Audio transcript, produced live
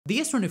The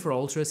S24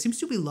 Ultra seems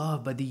to be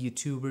loved by the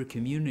YouTuber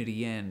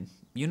community, and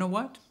you know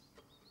what?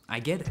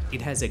 I get it.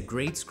 It has a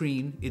great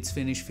screen, its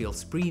finish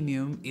feels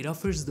premium, it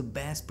offers the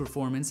best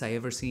performance I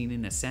ever seen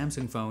in a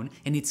Samsung phone,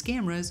 and its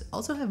cameras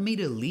also have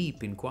made a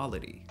leap in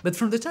quality. But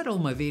from the title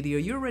of my video,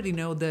 you already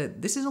know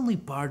that this is only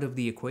part of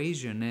the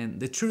equation, and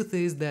the truth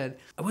is that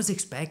I was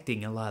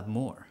expecting a lot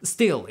more.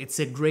 Still, it's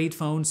a great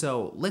phone,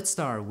 so let's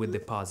start with the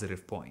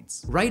positive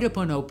points. Right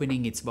upon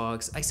opening its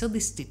box, I saw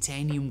this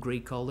titanium gray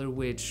color,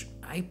 which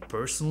I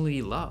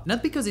personally love.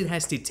 Not because it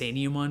has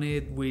titanium on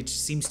it, which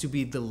seems to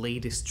be the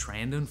latest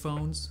trend on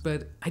phones,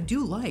 but I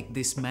do like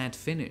this matte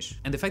finish.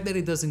 And the fact that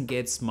it doesn't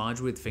get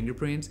smudged with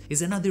fingerprints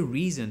is another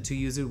reason to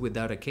use it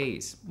without a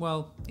case.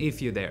 Well,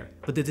 if you dare.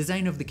 But the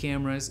design of the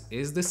cameras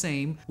is the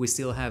same. We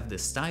still have the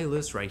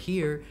stylus right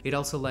here. It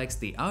also lacks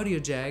the audio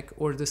jack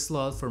or the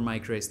slot for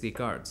micro SD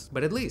cards.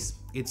 But at least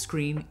its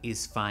screen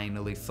is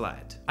finally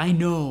flat. I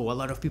know a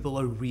lot of people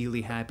are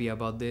really happy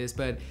about this,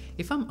 but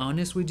if I'm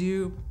honest with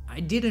you, I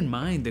didn't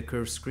mind the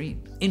curved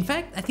screen. In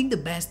fact, I think the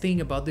best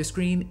thing about this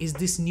screen is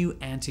this new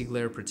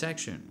anti-glare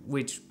protection,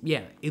 which,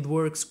 yeah, it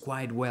works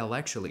quite well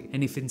actually.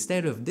 And if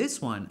instead of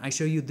this one, I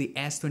show you the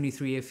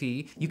S23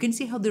 FE, you can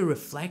see how the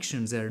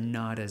reflections are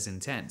not as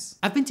intense.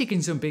 I've been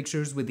taking some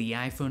pictures with the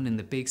iPhone and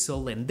the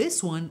Pixel, and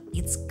this one,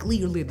 it's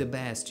clearly the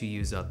best to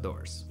use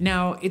outdoors.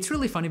 Now, it's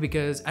really funny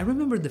because I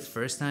remember the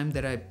first time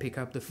that I pick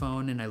up the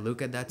phone and I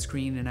look at that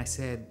screen and I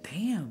said,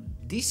 damn,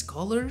 these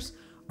colors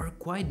are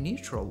quite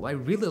neutral. I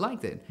really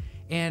liked it.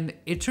 And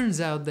it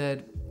turns out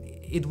that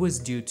it was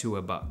due to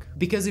a bug.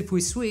 Because if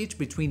we switch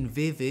between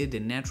vivid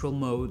and natural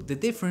mode, the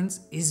difference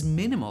is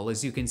minimal,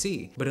 as you can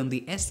see. But on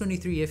the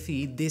S23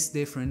 FE, this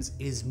difference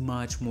is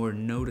much more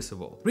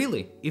noticeable.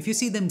 Really, if you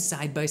see them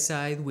side by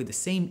side with the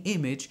same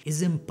image,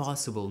 it's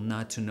impossible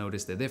not to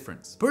notice the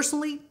difference.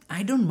 Personally,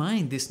 I don't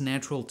mind this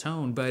natural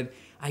tone, but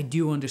I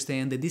do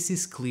understand that this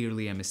is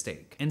clearly a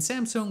mistake. And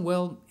Samsung,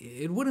 well,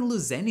 it wouldn't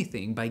lose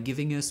anything by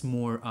giving us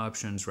more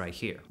options right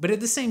here. But at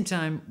the same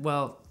time,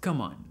 well,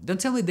 come on, don't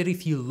tell me that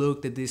if you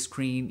looked at this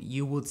screen,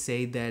 you would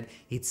say that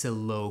it's a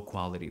low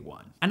quality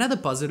one. Another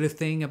positive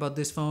thing about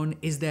this phone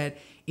is that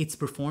its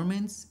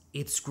performance,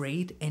 it's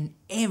great, and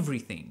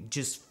everything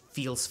just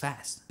feels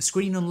fast.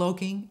 Screen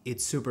unlocking,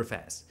 it's super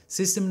fast.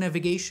 System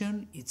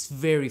navigation, it's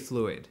very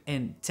fluid.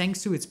 And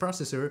thanks to its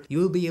processor, you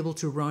will be able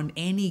to run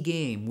any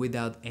game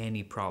without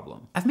any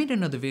problem. I've made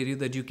another video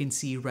that you can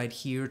see right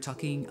here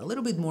talking a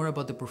little bit more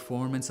about the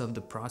performance of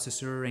the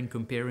processor and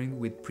comparing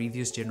with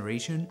previous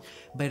generation.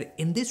 But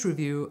in this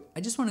review, I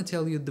just want to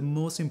tell you the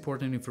most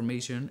important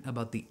information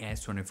about the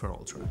S24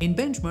 Ultra. In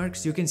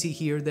benchmarks, you can see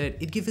here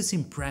that it gives us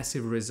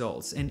impressive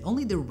results and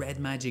only the Red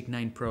Magic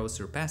 9 Pro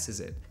surpasses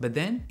it. But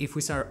then, if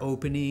we start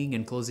opening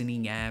and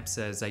closing apps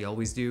as I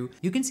always do,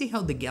 you can see how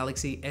the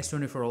Galaxy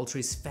S24 Ultra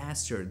is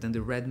faster than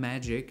the Red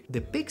Magic, the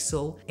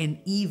Pixel, and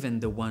even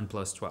the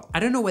OnePlus 12. I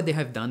don't know what they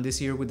have done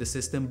this year with the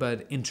system,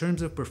 but in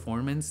terms of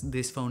performance,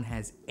 this phone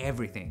has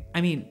everything.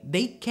 I mean,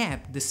 they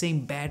kept the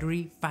same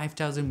battery,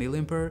 5000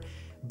 mAh,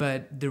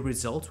 but the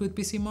results with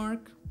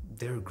PCMark,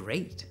 they're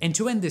great. And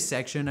to end this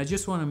section, I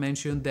just want to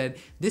mention that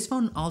this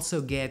phone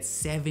also gets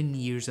 7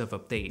 years of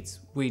updates,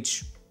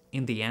 which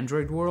in the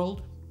Android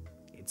world,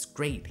 it's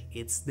great.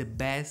 It's the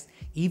best,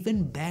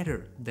 even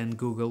better than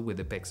Google with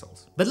the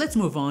Pixels. But let's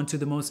move on to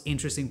the most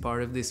interesting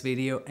part of this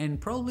video and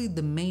probably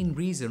the main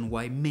reason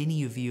why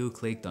many of you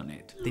clicked on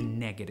it, the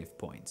negative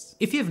points.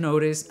 If you've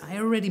noticed, I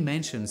already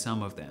mentioned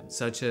some of them,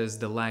 such as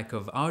the lack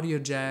of audio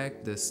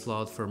jack, the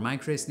slot for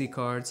micro SD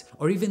cards,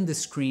 or even the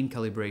screen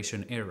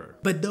calibration error.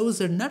 But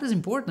those are not as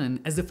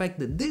important as the fact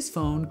that this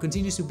phone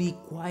continues to be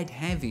quite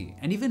heavy,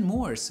 and even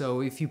more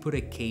so if you put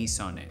a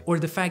case on it. Or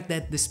the fact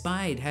that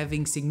despite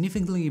having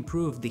significantly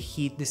improved the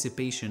heat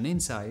dissipation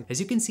inside, as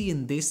you can see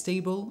in this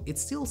table, it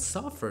still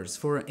suffers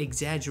for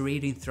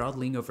exaggerating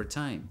throttling over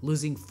time,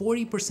 losing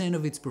 40%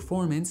 of its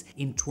performance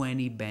in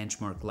 20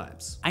 benchmark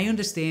laps. I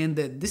understand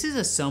that this is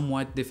a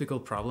somewhat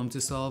difficult problem to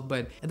solve,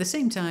 but at the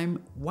same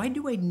time, why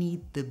do I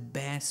need the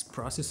best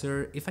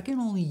processor if I can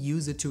only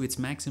use it to its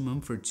maximum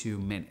for 2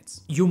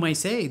 minutes? You might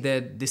say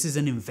that this is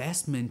an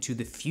investment to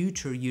the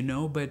future, you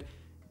know, but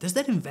does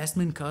that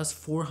investment cost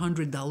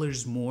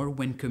 $400 more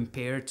when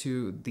compared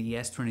to the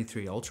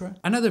S23 Ultra?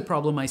 Another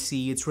problem I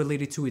see is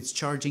related to its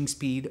charging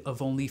speed of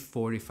only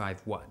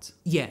 45 watts.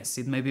 Yes,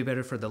 it may be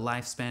better for the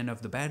lifespan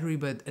of the battery,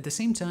 but at the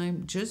same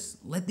time,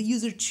 just let the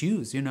user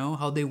choose, you know,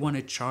 how they want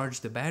to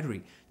charge the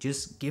battery.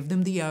 Just give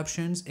them the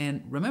options,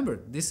 and remember,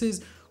 this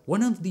is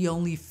one of the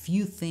only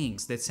few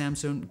things that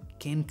Samsung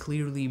can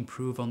clearly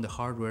improve on the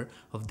hardware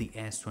of the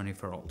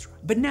S24 Ultra.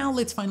 But now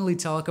let's finally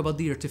talk about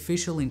the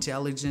artificial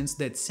intelligence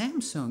that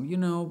Samsung, you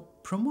know,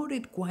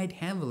 promoted quite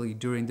heavily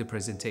during the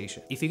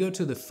presentation. If you go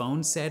to the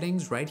phone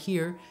settings right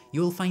here,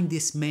 you'll find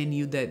this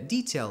menu that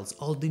details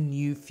all the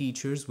new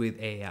features with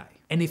AI.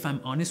 And if I'm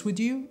honest with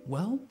you,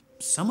 well,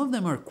 some of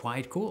them are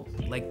quite cool,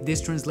 like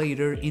this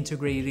translator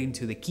integrated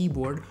into the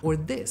keyboard, or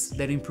this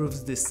that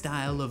improves the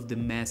style of the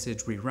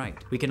message we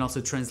write. We can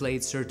also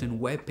translate certain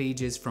web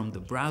pages from the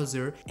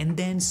browser and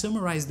then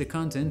summarize the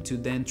content to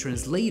then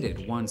translate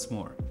it once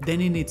more.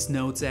 Then in its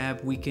Notes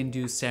app, we can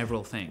do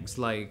several things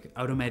like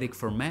automatic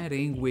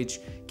formatting, which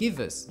give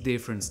us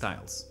different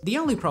styles. The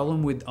only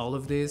problem with all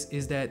of this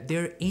is that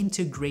they're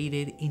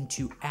integrated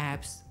into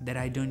apps that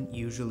I don't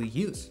usually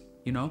use.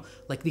 You know,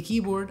 like the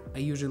keyboard, I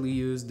usually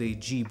use the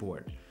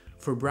Gboard.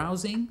 For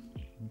browsing,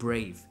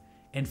 Brave.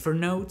 And for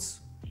notes,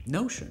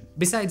 Notion.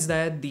 Besides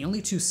that, the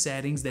only two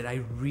settings that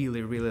I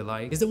really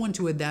like is the one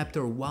to adapt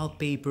our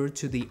wallpaper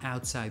to the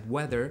outside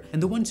weather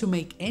and the one to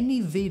make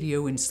any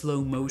video in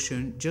slow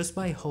motion just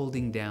by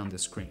holding down the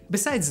screen.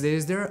 Besides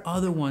this, there are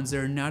other ones that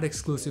are not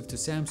exclusive to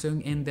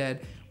Samsung and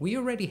that we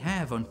already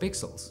have on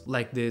Pixels,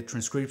 like the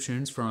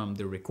transcriptions from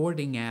the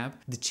recording app,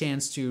 the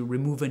chance to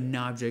remove an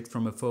object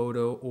from a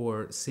photo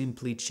or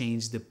simply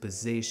change the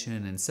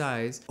position and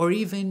size, or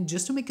even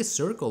just to make a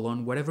circle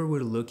on whatever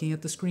we're looking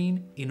at the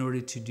screen in order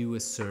to do a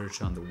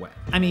search on the web.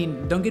 I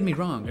mean, don't get me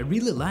wrong, I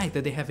really like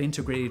that they have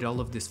integrated all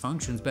of these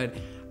functions, but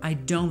I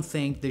don't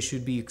think they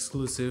should be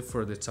exclusive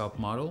for the top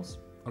models,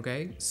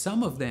 okay?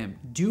 Some of them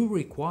do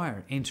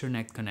require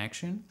internet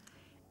connection,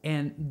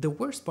 and the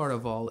worst part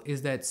of all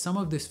is that some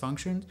of these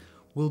functions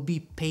will be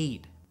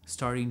paid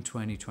starting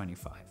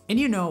 2025. And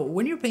you know,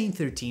 when you're paying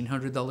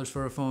 $1,300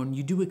 for a phone,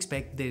 you do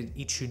expect that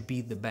it should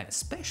be the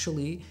best,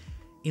 especially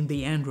in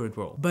the Android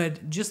world.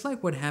 But just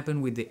like what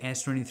happened with the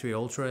S23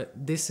 Ultra,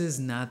 this is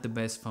not the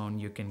best phone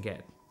you can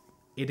get.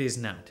 It is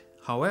not.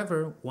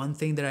 However, one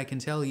thing that I can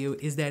tell you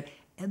is that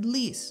at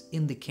least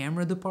in the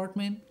camera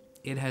department,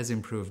 it has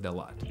improved a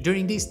lot.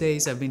 During these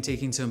days, I've been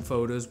taking some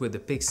photos with the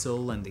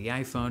Pixel and the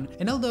iPhone,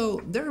 and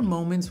although there are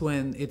moments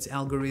when its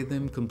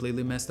algorithm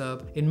completely messed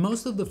up, in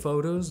most of the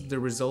photos, the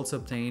results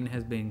obtained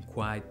has been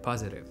quite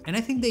positive. And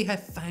I think they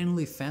have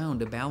finally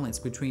found a balance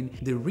between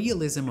the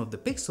realism of the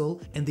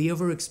Pixel and the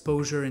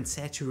overexposure and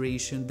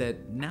saturation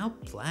that now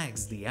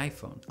plagues the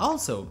iPhone.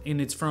 Also, in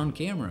its front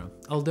camera,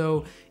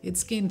 although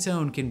its skin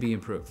tone can be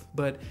improved,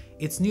 but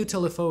its new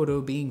telephoto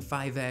being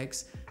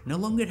 5x no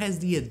longer has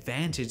the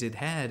advantage it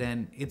had,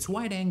 and its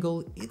wide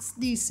angle, it's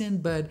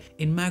decent, but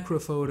in macro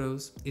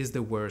photos is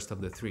the worst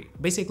of the three.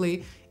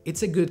 Basically,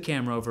 it's a good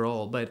camera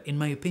overall, but in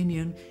my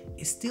opinion,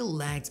 it still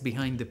lags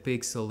behind the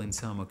Pixel in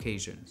some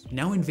occasions.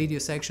 Now in video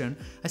section,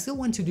 I still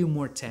want to do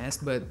more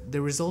tests, but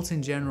the results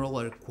in general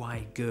are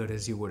quite good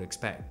as you would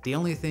expect. The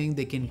only thing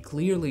they can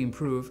clearly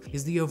improve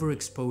is the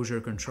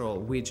overexposure control,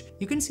 which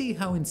you can see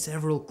how in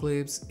several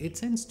clips it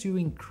tends to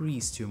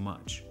increase too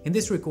much. In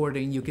this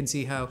recording, you can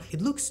see how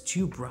it looks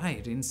too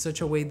bright in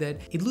such a way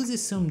that it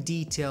loses some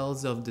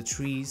details of the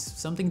trees,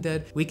 something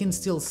that we can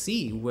still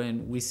see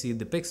when we see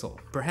the Pixel.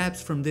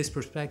 Perhaps from this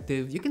perspective,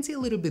 you can see a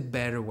little bit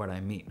better what I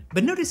mean.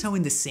 But notice how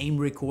in the same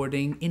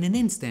recording, in an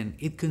instant,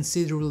 it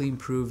considerably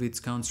improved its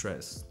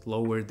contrast,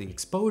 lowered the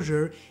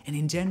exposure, and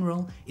in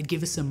general, it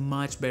gave us a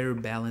much better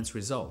balanced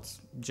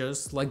results,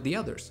 just like the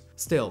others.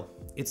 Still,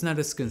 it's not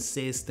as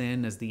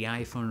consistent as the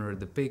iPhone or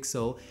the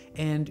Pixel,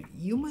 and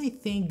you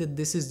might think that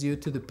this is due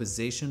to the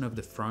position of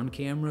the front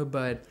camera,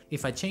 but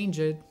if I change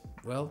it,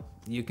 well,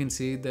 you can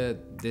see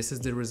that this is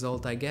the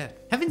result I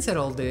get. Having said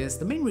all this,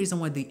 the main reason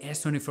why the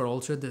S24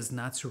 Ultra does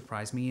not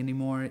surprise me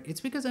anymore,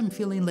 it's because I'm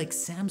feeling like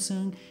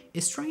Samsung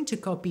is trying to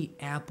copy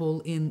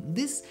Apple in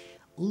this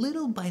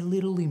little by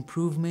little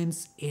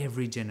improvements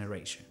every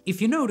generation.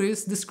 If you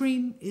notice, the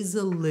screen is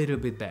a little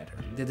bit better,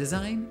 the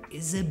design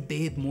is a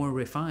bit more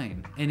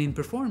refined, and in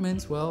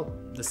performance, well,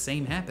 the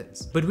same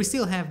happens. But we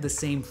still have the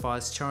same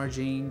fast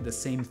charging, the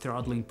same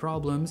throttling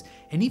problems,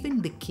 and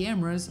even the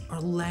cameras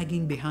are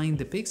lagging behind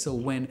the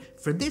Pixel when,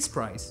 for this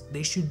price,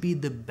 they should be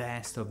the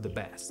best of the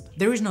best.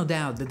 There is no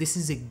doubt that this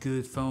is a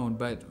good phone,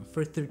 but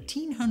for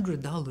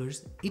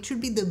 $1,300, it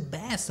should be the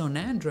best on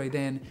Android,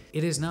 and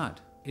it is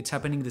not. It's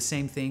happening the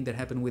same thing that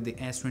happened with the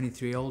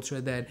S23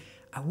 Ultra, that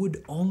I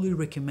would only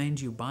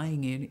recommend you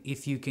buying it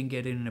if you can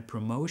get it in a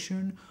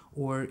promotion,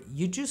 or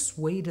you just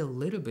wait a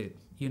little bit,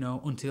 you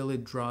know, until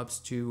it drops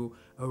to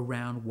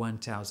around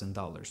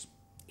 $1,000.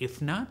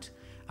 If not,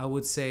 I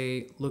would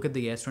say look at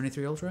the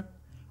S23 Ultra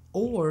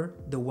or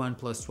the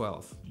OnePlus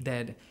 12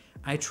 that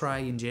I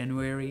tried in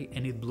January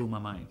and it blew my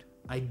mind.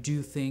 I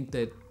do think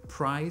that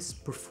price,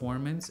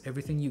 performance,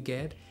 everything you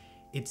get,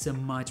 it's a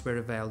much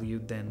better value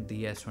than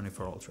the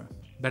S24 Ultra.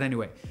 But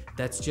anyway,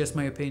 that's just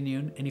my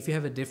opinion, and if you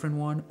have a different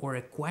one or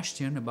a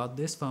question about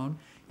this phone,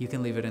 you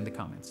can leave it in the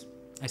comments.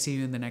 I see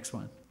you in the next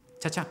one.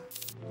 Ciao,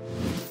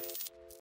 ciao!